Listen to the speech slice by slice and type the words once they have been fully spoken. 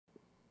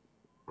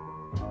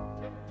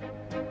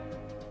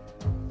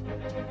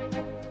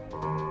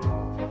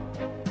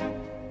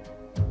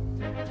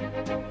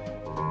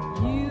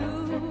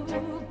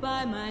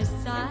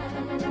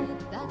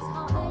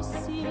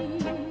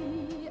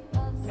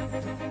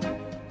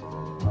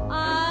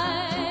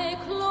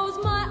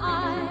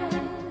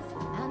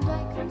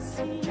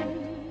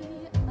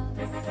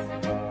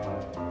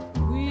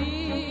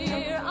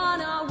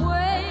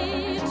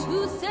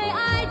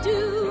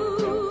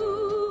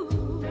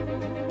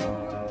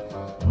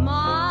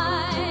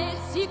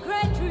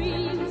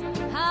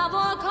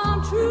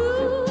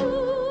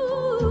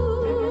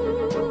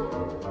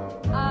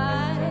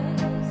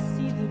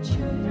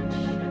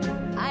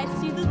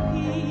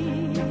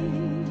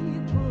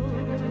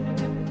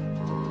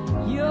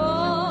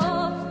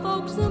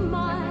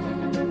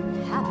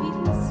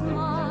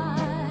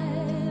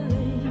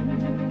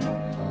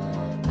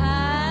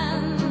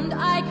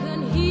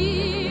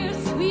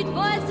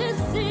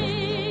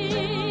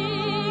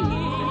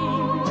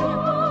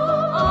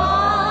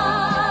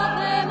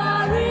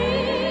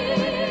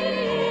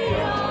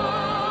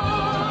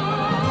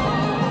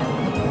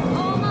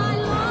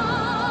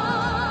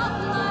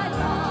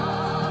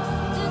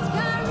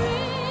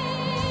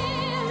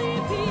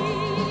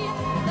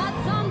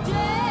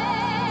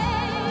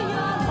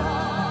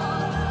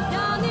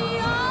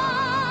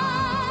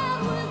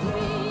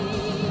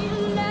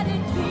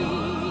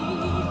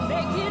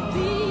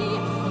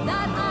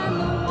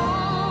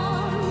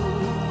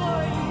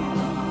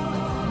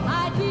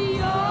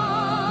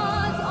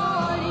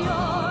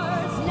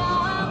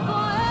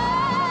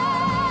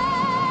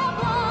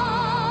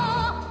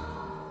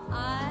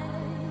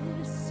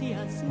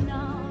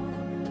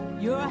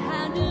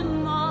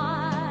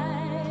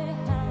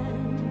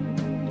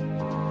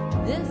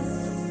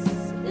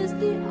is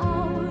the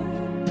hour,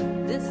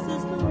 this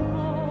is the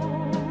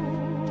moment,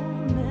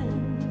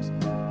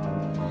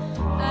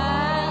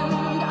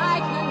 and I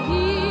can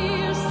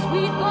hear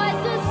sweet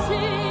voices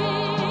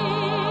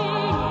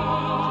sing,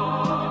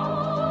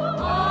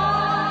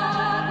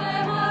 Ave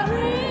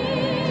Maria,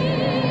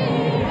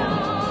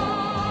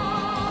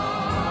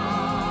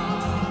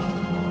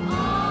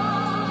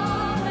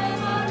 Ave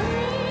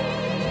Maria.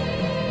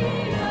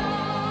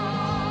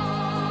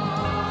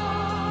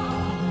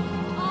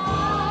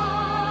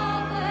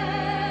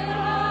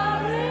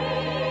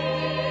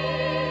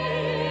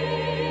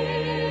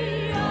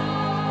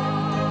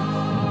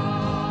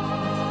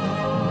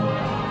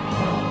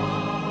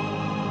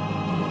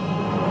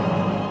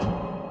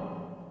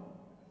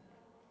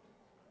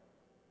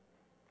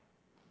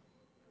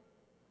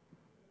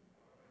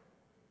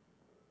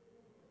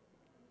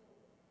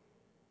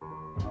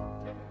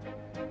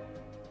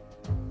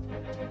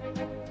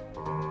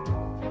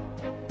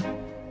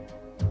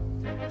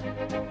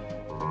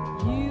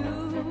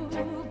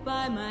 You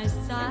by my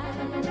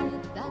side,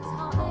 that's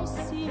how I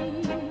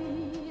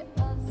see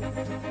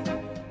us.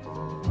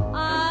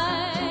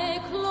 I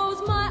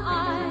close my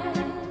eyes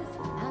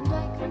and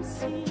I can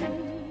see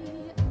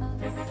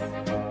us.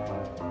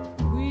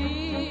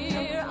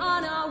 We're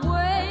on our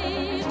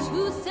way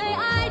to say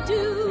I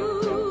do.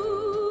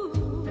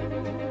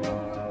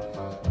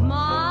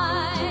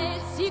 My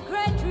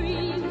secret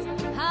dreams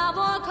have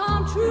all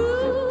come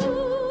true.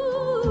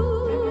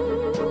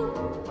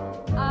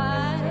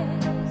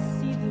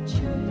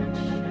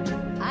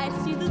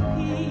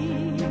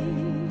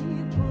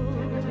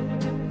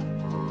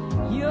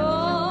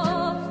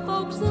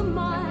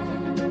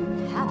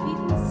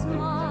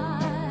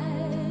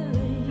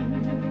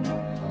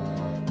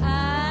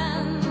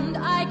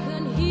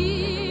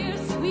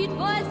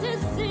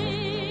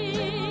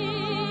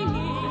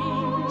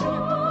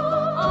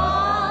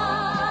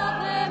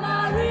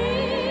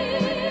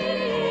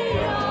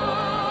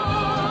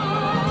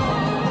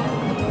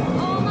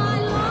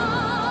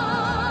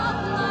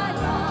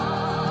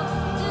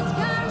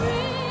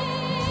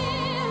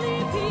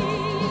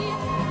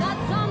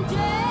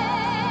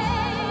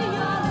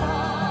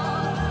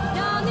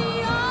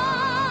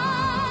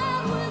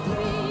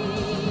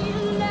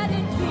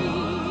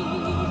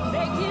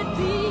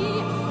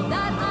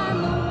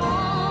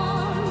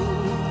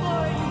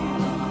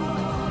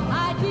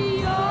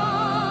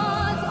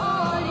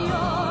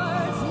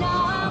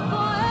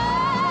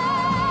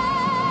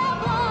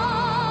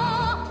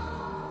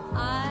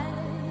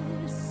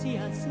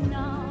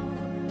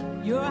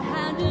 Your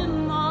hand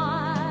in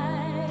my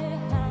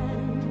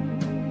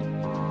hand.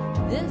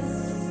 This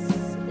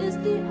is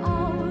the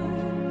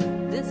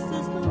hour, this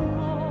is the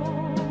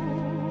moment,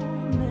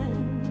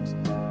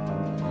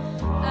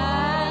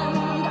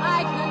 and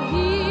I can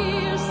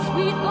hear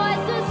sweet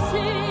voices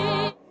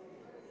sing.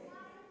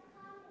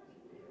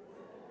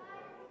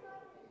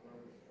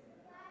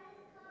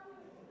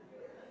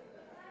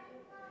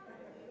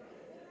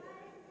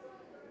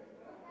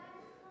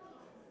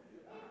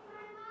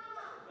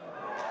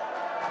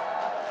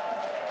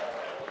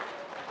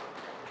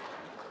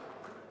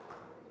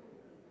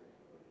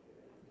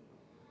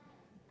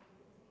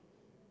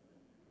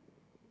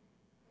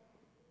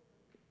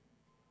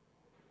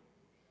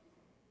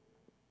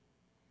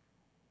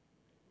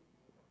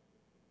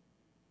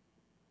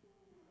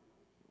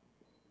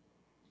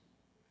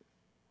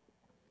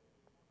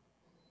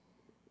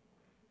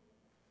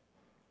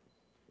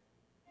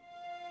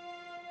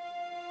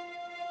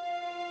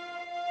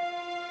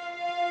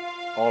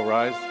 All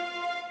rise.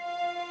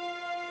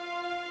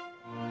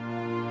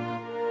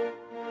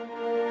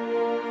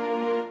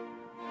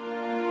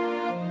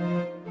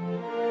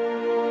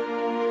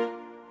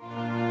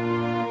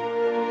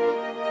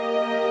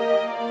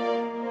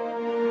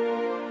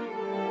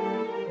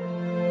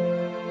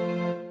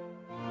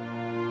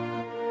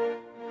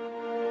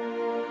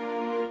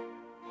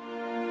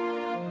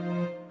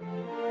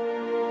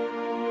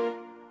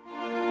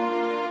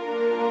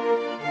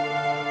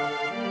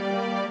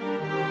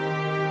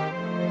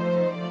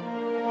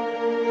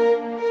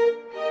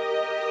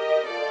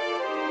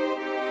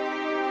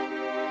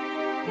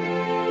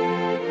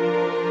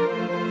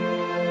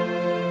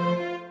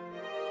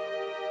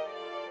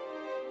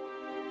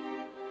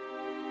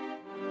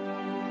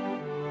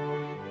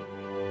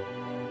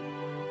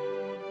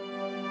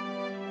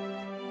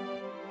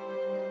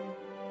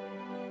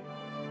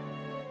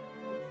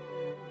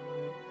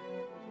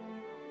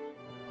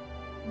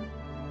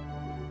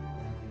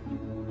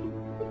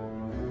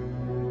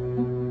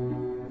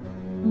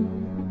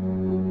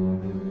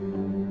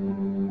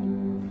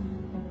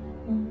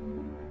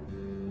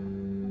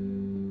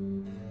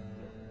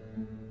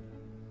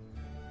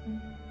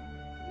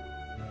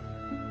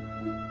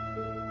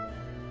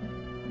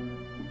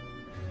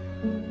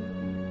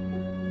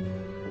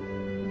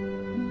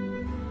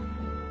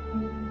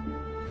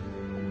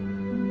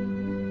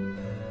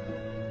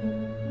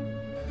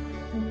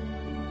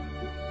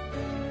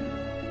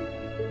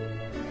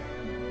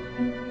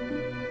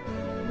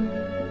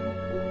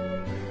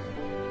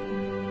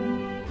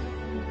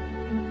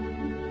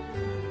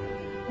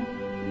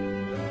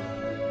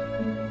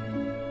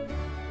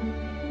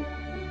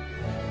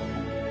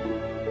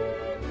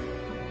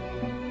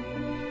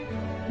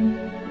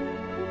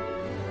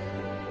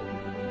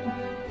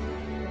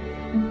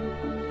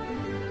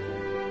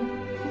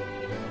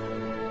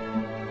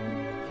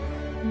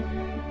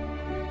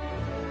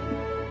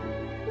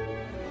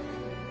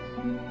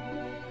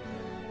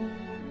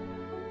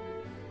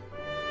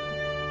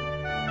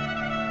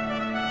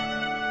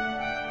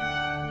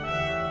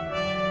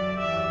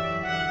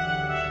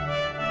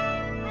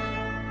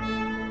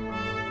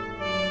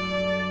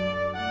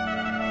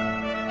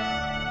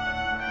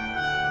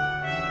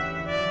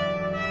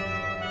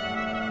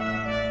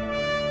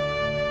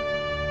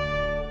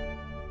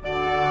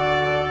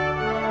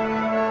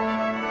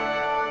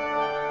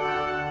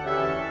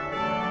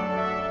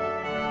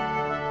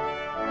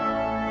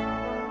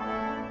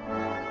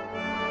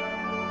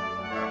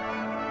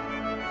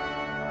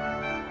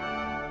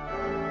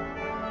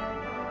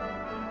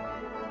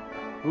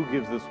 Who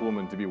gives this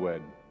woman to be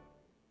wed?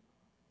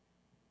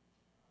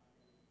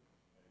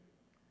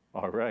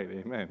 All right,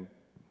 amen.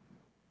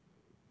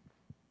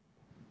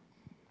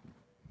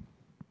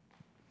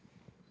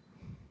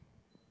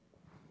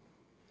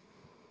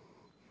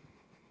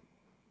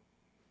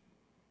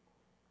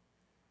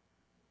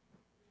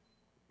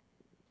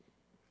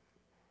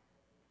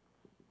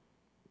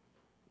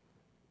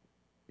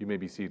 You may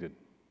be seated.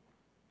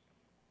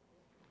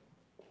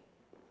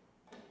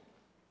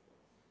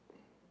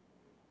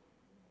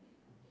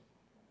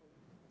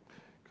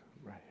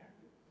 Right here.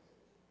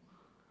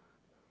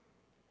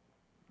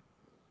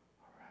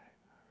 All right.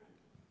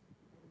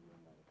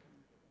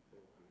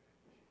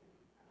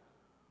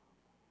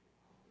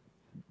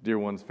 Dear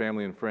ones,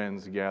 family and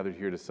friends gathered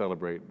here to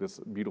celebrate this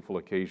beautiful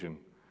occasion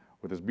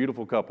with this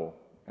beautiful couple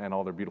and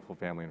all their beautiful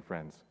family and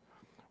friends.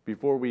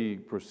 Before we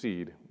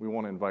proceed, we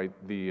want to invite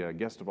the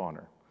guest of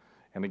honor.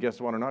 And the guest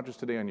of honor, not just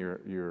today on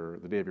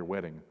the day of your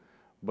wedding,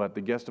 but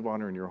the guest of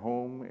honor in your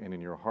home and in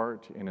your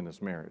heart and in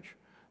this marriage.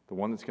 The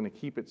one that's going to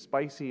keep it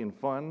spicy and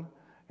fun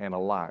and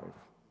alive,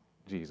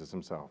 Jesus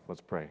himself. Let's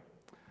pray.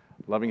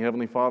 Loving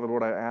Heavenly Father,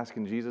 Lord, I ask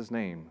in Jesus'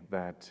 name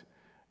that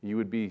you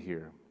would be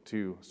here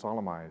to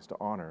solemnize, to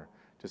honor,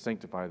 to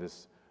sanctify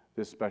this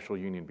special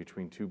union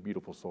between two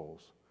beautiful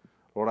souls.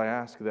 Lord, I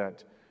ask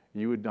that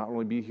you would not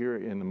only be here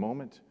in the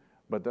moment,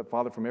 but that,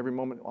 Father, from every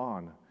moment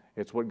on,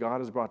 it's what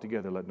God has brought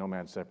together, let no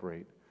man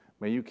separate.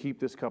 May you keep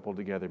this couple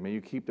together. May you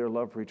keep their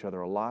love for each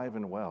other alive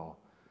and well.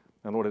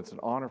 And Lord, it's an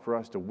honor for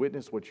us to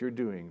witness what you're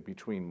doing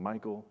between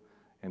Michael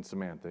and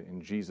Samantha.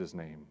 In Jesus'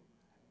 name,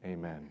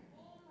 amen.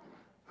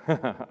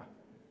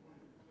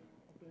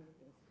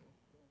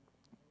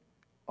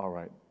 All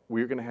right,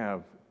 we're going to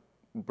have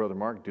Brother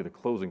Mark do the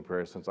closing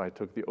prayer since I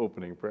took the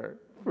opening prayer.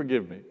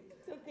 Forgive me.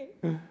 It's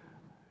okay.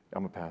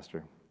 I'm a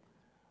pastor.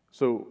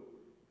 So,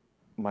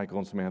 Michael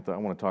and Samantha, I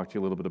want to talk to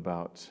you a little bit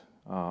about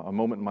a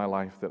moment in my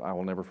life that I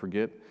will never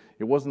forget.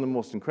 It wasn't the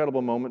most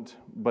incredible moment,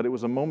 but it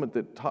was a moment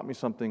that taught me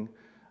something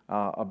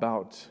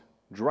about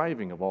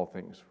driving of all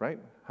things, right?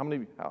 How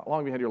long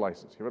have you had your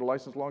license? You had a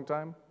license a long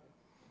time?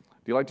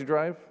 Do you like to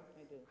drive?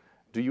 I do.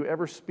 Do you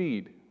ever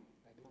speed?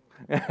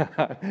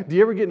 Do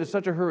you ever get into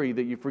such a hurry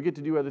that you forget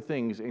to do other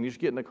things and you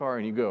just get in the car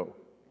and you go?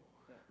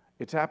 Yeah.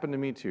 It's happened to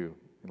me too.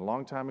 A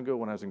long time ago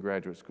when I was in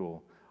graduate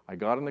school, I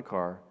got in the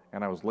car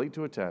and I was late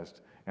to a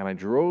test and I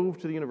drove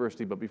to the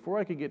university, but before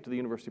I could get to the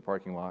university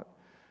parking lot,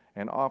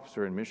 an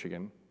officer in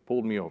Michigan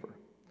pulled me over.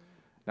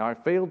 Now I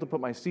failed to put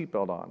my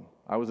seatbelt on.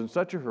 I was in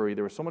such a hurry,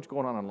 there was so much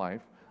going on in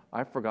life,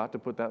 I forgot to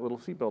put that little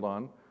seatbelt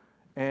on,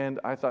 and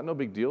I thought, no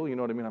big deal, you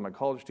know what I mean, I'm a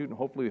college student,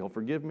 hopefully he'll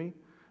forgive me.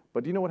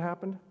 But do you know what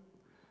happened?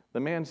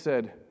 The man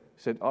said,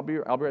 I'll be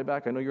right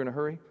back, I know you're in a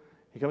hurry.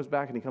 He comes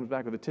back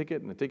with a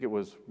ticket, and the ticket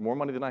was more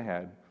money than I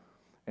had.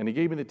 And he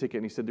gave me the ticket,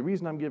 and he said, the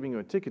reason I'm giving you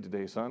a ticket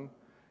today, son,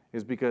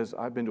 is because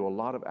I've been to a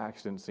lot of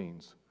accident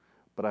scenes,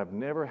 but I've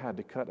never had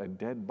to cut a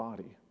dead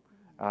body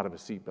out of a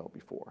seatbelt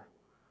before.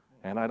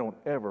 And I don't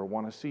ever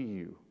want to see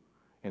you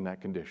in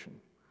that condition.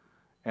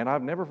 And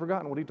I've never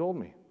forgotten what he told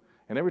me.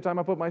 And every time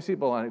I put my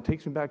seatbelt on, it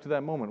takes me back to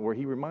that moment where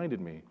he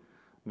reminded me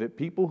that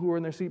people who are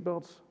in their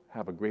seatbelts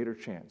have a greater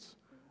chance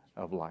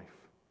of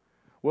life.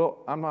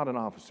 Well, I'm not an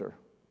officer,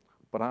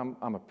 but I'm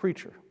a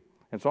preacher.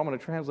 And so I'm going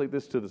to translate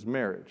this to this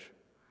marriage.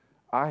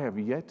 I have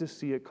yet to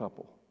see a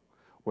couple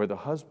where the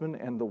husband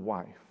and the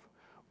wife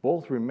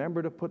both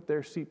remember to put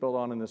their seatbelt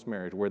on in this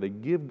marriage, where they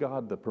give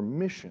God the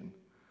permission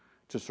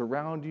to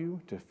surround you,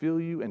 to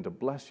fill you, and to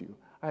bless you.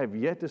 I have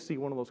yet to see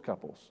one of those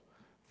couples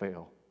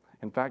fail.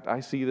 In fact, I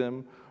see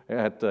them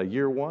at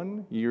year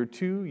 1, year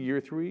 2, year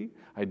 3.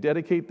 I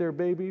dedicate their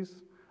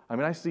babies. I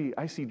mean, I see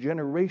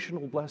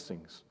generational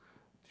blessings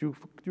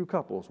through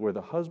couples where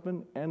the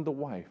husband and the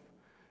wife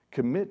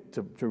commit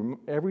to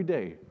every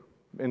day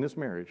in this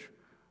marriage,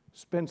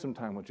 spend some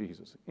time with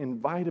Jesus.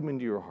 Invite him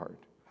into your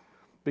heart.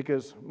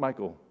 Because,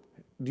 Michael,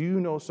 do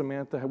you know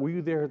Samantha? Were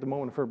you there at the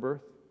moment of her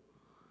birth?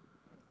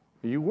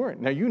 You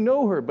weren't. Now, you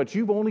know her, but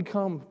you've only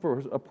come for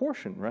a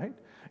portion, right?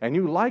 And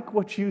you like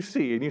what you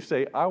see, and you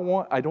say,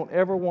 I don't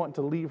ever want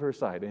to leave her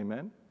side.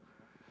 Amen?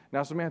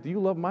 Now, Samantha,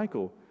 you love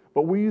Michael,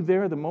 but were you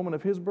there at the moment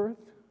of his birth?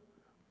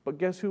 But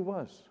guess who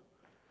was?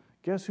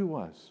 Guess who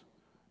was?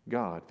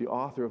 God, the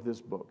author of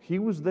this book. He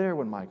was there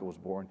when Michael was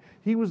born.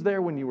 He was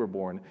there when you were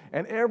born.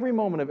 And every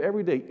moment of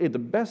every day, in the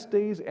best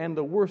days and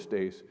the worst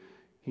days,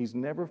 he's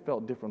never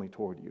felt differently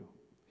toward you.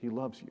 He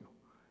loves you.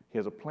 He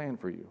has a plan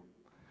for you.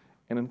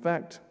 And in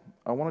fact,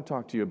 I want to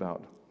talk to you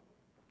about,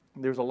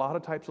 there's a lot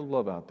of types of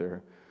love out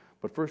there,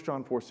 but 1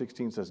 John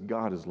 4:16 says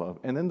God is love.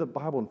 And then the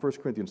Bible in 1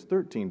 Corinthians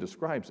 13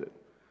 describes it.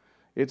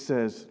 It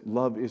says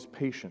love is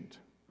patient.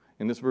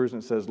 In this version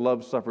it says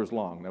love suffers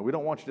long. Now we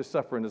don't want you to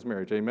suffer in this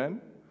marriage,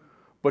 amen?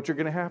 But you're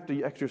going to have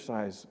to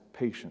exercise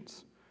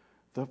patience.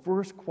 The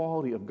first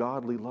quality of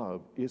godly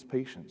love is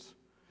patience.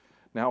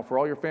 Now, for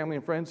all your family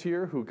and friends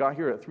here who got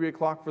here at 3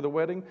 o'clock for the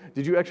wedding,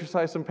 did you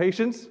exercise some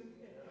patience?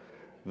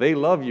 They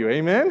love you,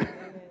 amen?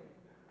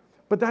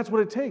 But that's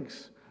what it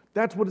takes.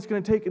 That's what it's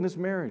going to take in this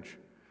marriage.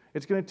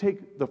 It's going to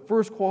take, the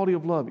first quality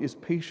of love is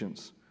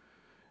patience.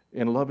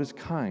 And love is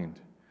kind.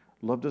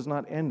 Love does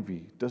not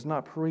envy, does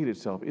not parade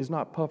itself, is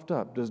not puffed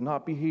up, does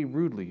not behave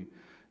rudely,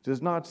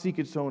 does not seek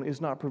its own,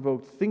 is not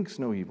provoked, thinks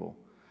no evil,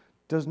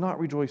 does not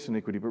rejoice in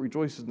iniquity, but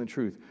rejoices in the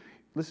truth.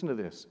 Listen to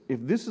this. If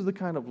this is the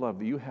kind of love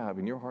that you have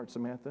in your heart,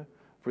 Samantha,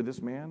 for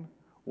this man,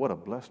 what a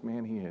blessed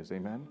man he is.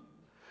 Amen.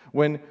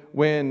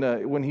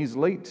 When he's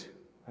late,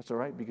 that's all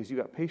right, because you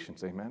got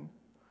patience. Amen.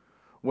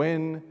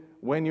 When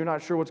you're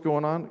not sure what's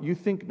going on, you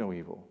think no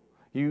evil.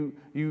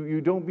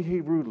 You don't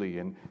behave rudely.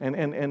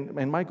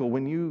 And Michael,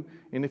 when you,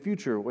 in the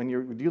future, when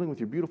you're dealing with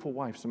your beautiful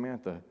wife,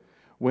 Samantha,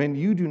 when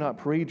you do not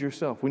parade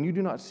yourself, when you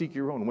do not seek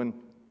your own,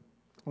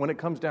 when it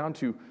comes down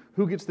to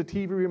who gets the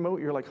TV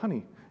remote, you're like,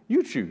 honey,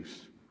 you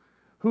choose.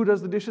 Who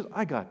does the dishes?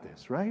 I got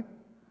this, right?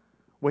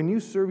 When you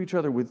serve each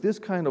other with this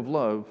kind of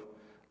love,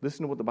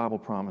 listen to what the Bible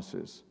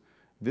promises.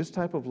 This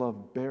type of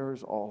love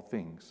bears all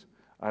things.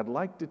 I'd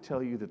like to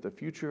tell you that the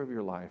future of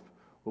your life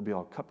will be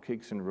all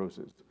cupcakes and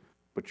roses.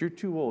 But you're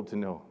too old to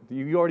know.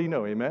 You already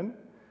know, amen?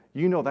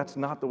 You know that's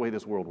not the way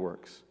this world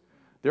works.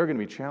 There are going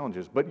to be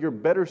challenges, but you're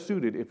better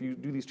suited if you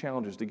do these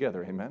challenges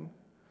together, amen?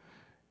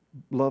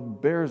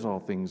 Love bears all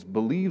things,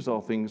 believes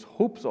all things,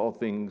 hopes all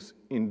things,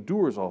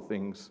 endures all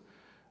things.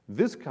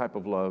 This type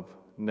of love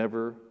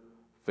never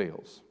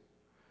fails.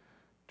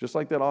 Just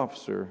like that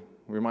officer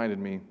reminded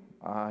me,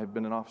 I've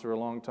been an officer a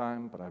long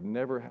time, but I've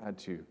never had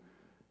to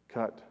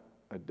cut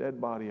a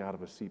dead body out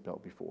of a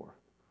seatbelt before.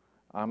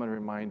 I'm going to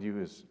remind you,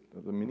 as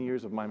the many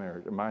years of my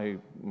marriage,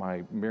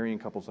 my marrying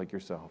couples like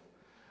yourself,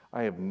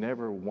 I have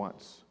never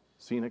once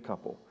seen a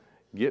couple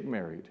get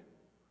married,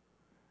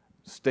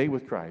 stay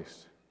with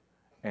Christ,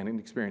 and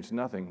experience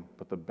nothing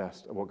but the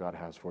best of what God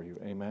has for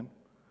you. Amen?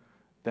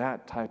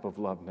 That type of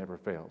love never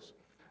fails.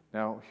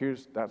 Now,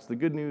 that's the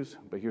good news,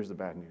 but here's the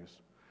bad news.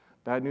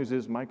 Bad news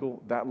is,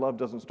 Michael, that love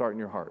doesn't start in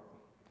your heart.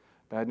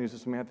 Bad news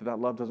is, Samantha, that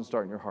love doesn't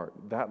start in your heart.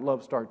 That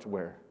love starts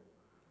where?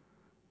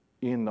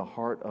 In the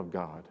heart of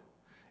God.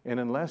 And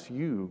unless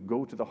you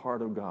go to the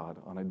heart of God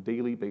on a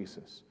daily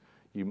basis,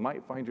 you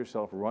might find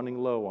yourself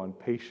running low on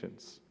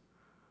patience,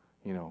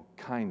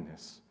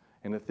 kindness,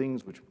 and the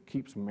things which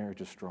keeps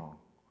marriages strong.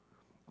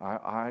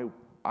 I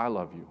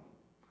love you.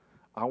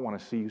 I want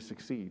to see you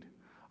succeed.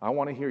 I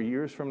want to hear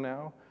years from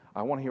now.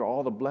 I want to hear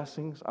all the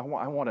blessings. I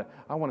want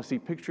to see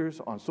pictures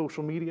on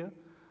social media.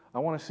 I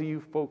want to see you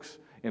folks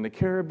in the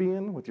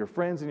Caribbean with your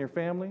friends and your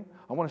family.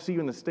 I want to see you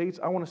in the States.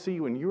 I want to see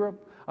you in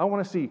Europe. I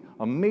want to see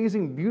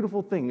amazing,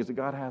 beautiful things that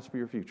God has for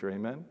your future.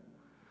 Amen?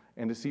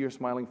 And to see your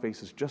smiling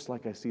faces just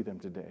like I see them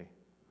today.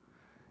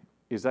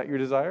 Is that your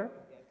desire?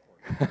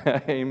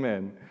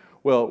 Amen.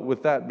 Well,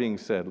 with that being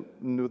said,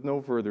 with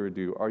no further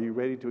ado, are you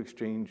ready to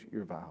exchange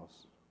your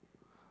vows?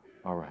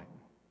 All right.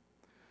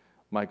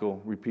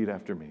 Michael, repeat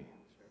after me.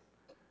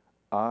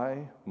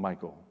 I,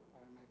 Michael.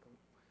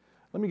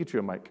 Let me get you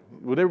a mic.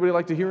 Would everybody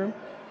like to hear him?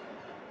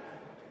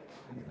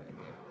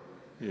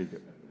 Here you go.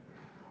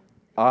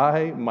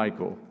 I,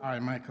 Michael. I,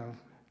 Michael.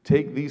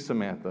 Take thee,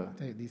 Samantha.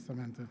 Take thee,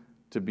 Samantha.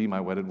 To be my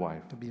wedded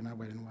wife. To be my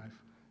wedding wife.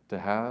 To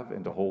have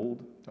and to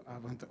hold. To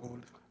have and to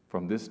hold.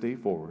 From this day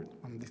forward.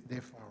 From this day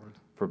forward.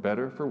 For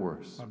better, for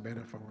worse. For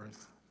better, for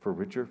worse. For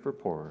richer, for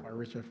poorer. For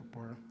richer, for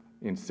poorer.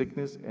 In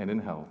sickness and in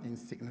health. In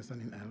sickness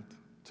and in health.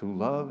 To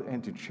love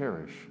and to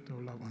cherish. To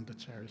love and to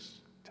cherish.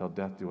 Till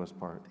death do us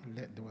part. Till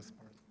death do us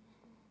part.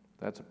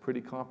 That's a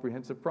pretty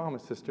comprehensive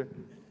promise, sister.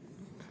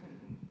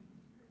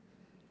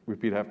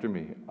 Repeat after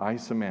me. I,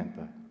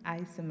 Samantha.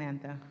 I,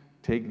 Samantha.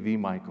 Take thee,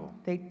 Michael.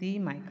 Take thee,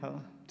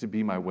 Michael. To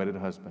be my wedded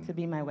husband. To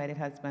be my wedded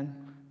husband.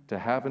 To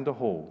have and to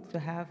hold. To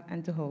have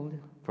and to hold.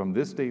 From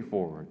this day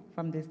forward.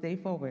 From this day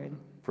forward.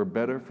 For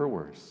better, for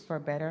worse. For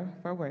better,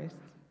 for worse.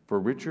 For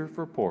richer,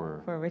 for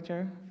poorer. For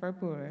richer, for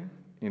poorer.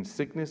 In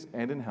sickness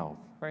and in health.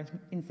 For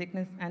in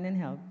sickness and in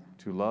health.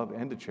 To love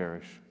and to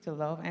cherish. To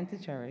love and to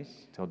cherish.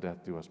 Till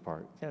death do us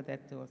part. Till death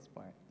do us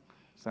part.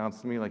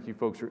 Sounds to me like you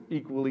folks are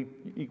equally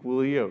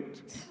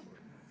yoked.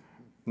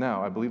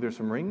 Now, I believe there's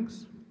some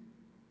rings.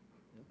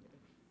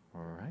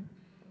 All right.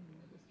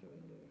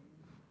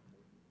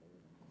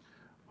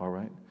 All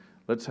right.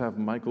 Let's have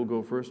Michael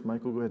go first.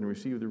 Michael, go ahead and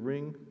receive the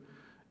ring.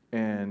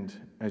 And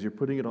as you're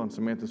putting it on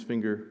Samantha's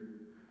finger,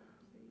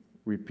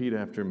 repeat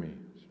after me.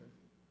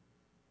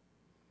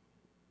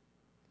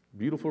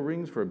 Beautiful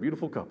rings for a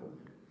beautiful couple.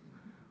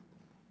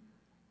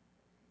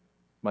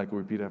 Michael,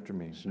 repeat after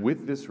me. Sure.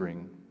 With this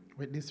ring,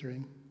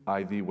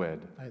 I thee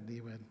wed. I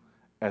thee wed.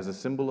 As a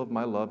symbol of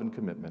my love and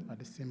commitment, As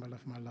a symbol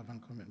of my love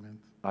and commitment,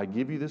 I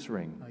give you this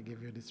ring, I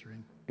give you this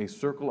ring, a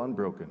circle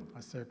unbroken,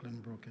 a circle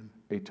unbroken,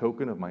 a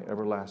token of my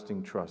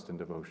everlasting trust and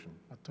devotion.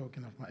 a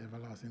token of my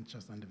everlasting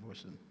trust and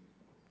devotion.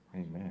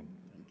 Amen.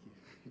 Thank you.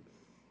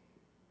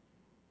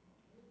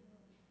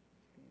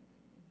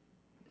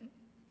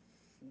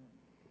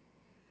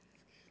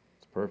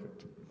 It's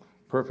perfect.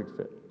 Perfect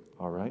fit.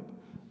 All right.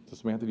 So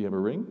Samantha, do you have a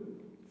ring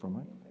for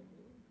Mike?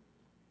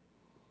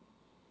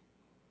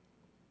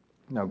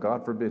 Now,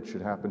 God forbid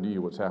should happen to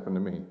you what's happened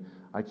to me.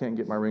 I can't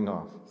get my ring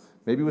off.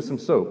 Maybe with some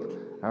soap.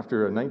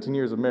 After 19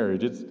 years of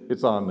marriage,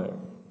 it's on there.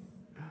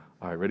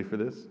 All right, ready for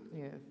this?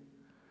 Yes.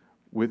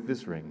 With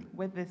this ring,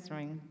 With this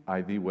ring,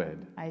 I thee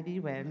wed. I thee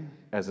wed.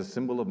 As a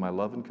symbol of my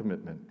love and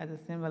commitment, As a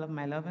symbol of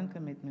my love and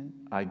commitment,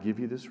 I give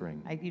you this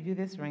ring, I give you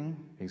this ring,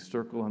 a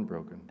circle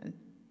unbroken,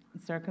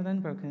 circled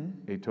and broken,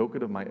 a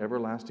token of my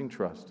everlasting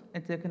trust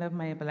a token of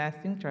my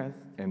everlasting trust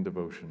and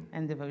devotion.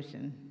 and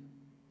devotion.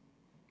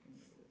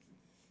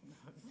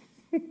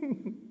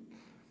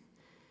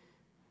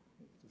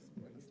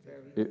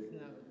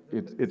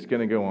 It's going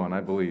to go on,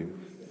 I believe.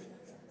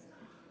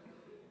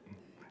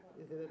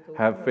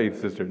 Have faith,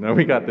 sister. No,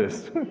 we got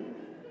this.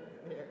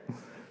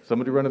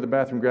 Somebody run to the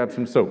bathroom, grab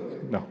some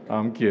soap. No,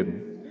 I'm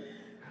kidding.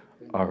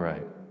 All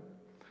right.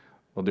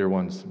 Well, dear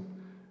ones,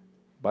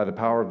 by the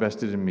power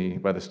vested in me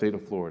by the state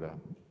of Florida,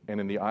 and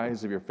in the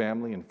eyes of your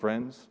family and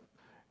friends,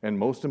 and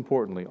most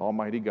importantly,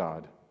 Almighty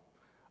God,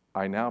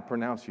 I now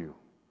pronounce you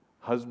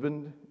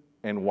husband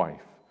and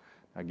wife.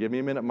 Now give me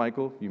a minute,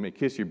 Michael. You may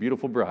kiss your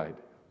beautiful bride.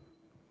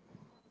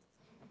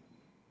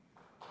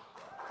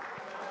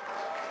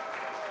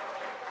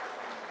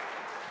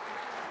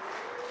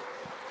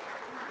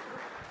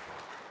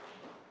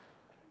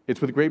 It's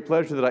with great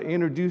pleasure that I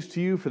introduce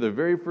to you for the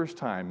very first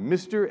time,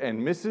 Mr.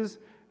 and Mrs.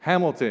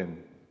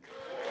 Hamilton.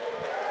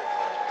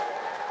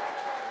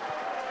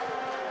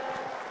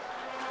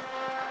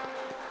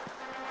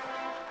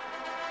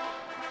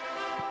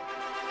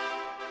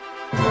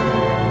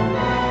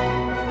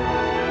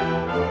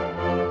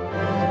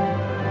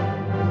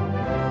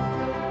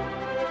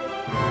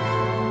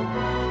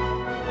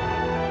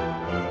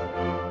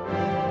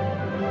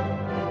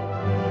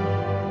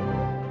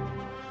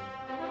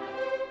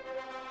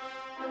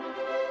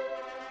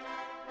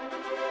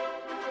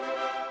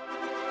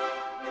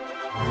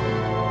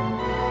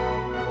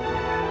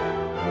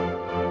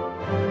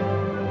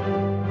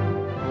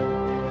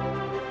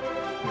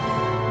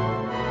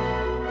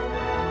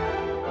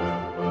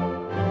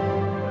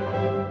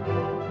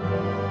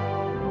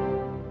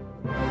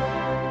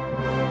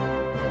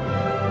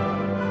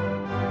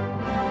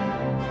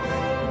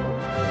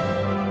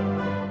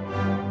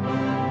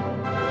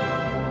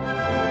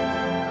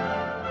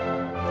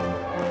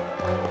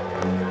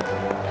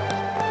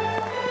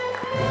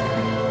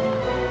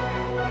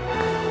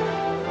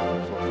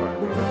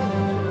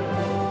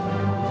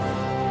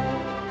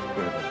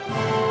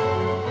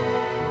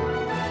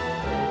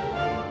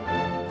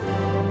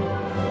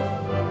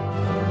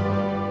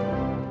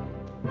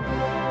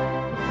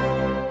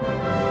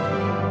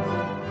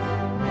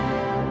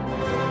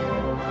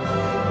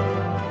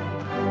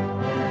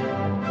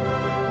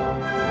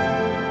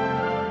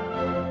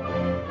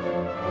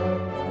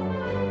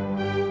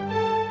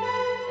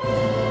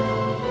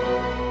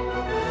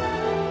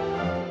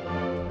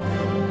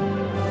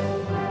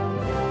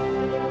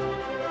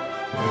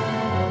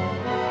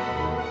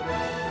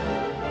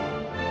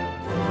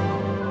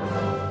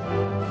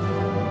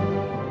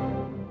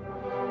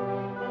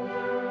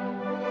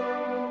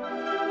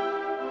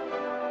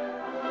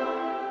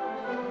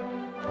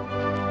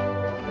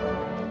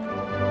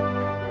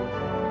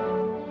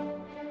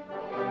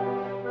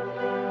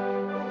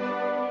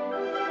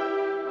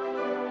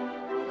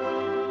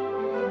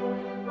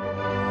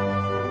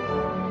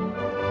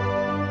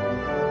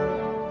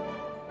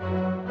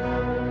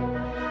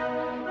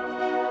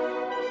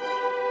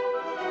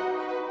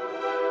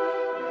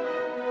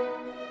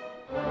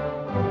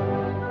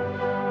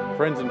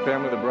 Friends and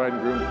family of the bride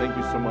and groom, thank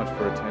you so much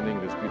for attending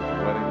this beautiful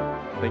wedding.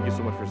 Thank you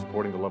so much for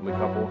supporting the lovely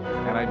couple.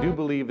 And I do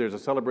believe there's a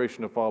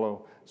celebration to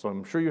follow, so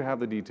I'm sure you have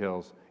the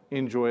details.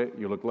 Enjoy it.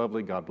 You look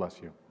lovely. God bless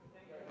you.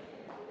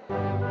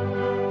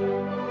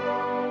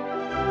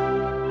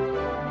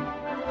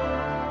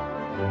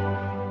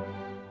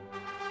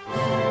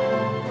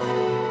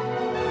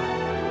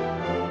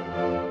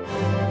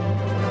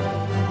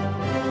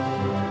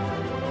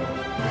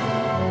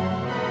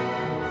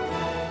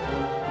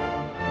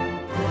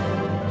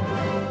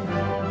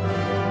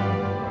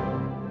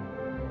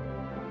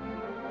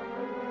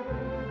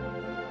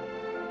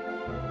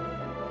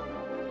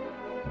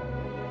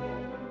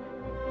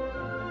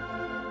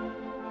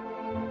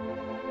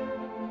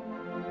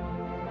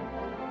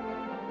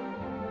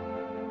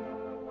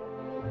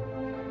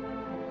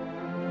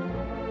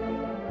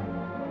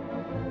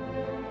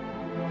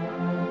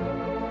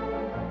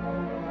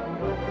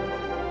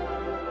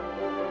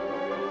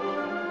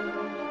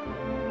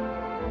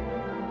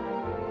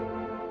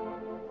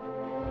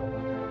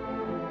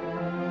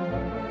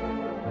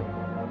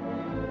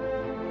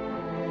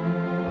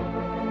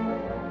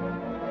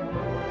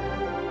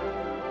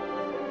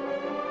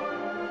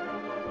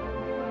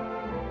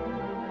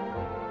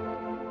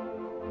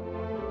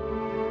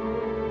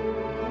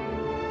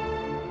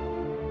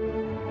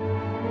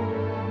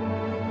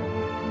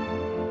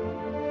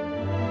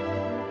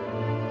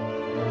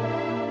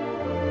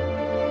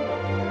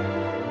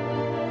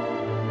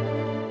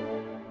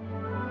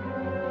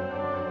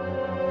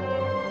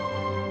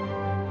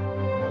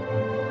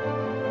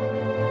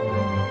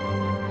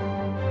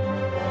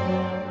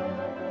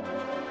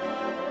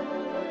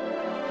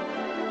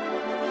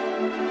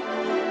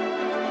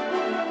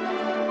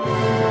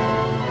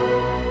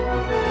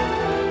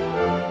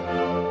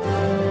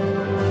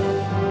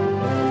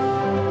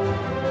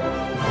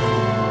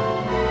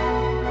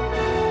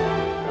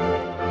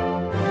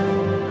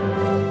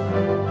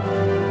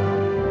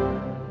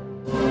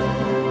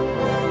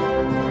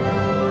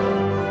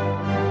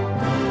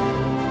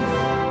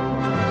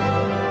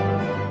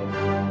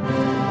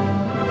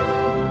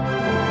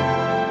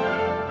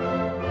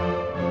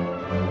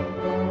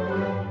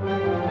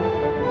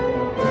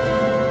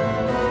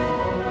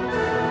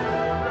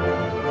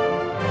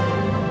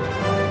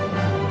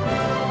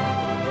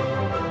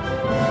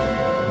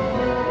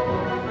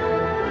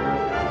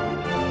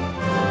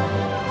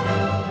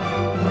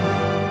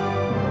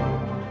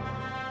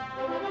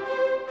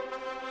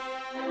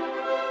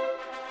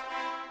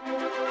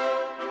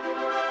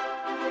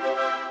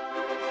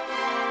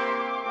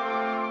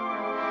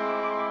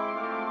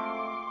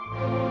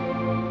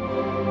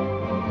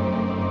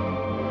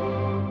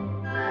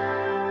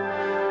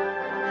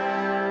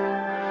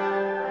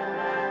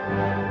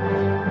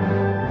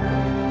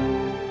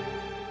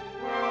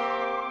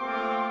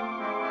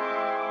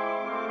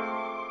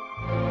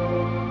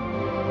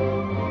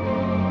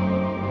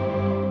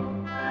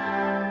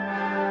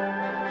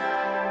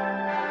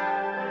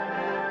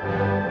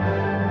 Thank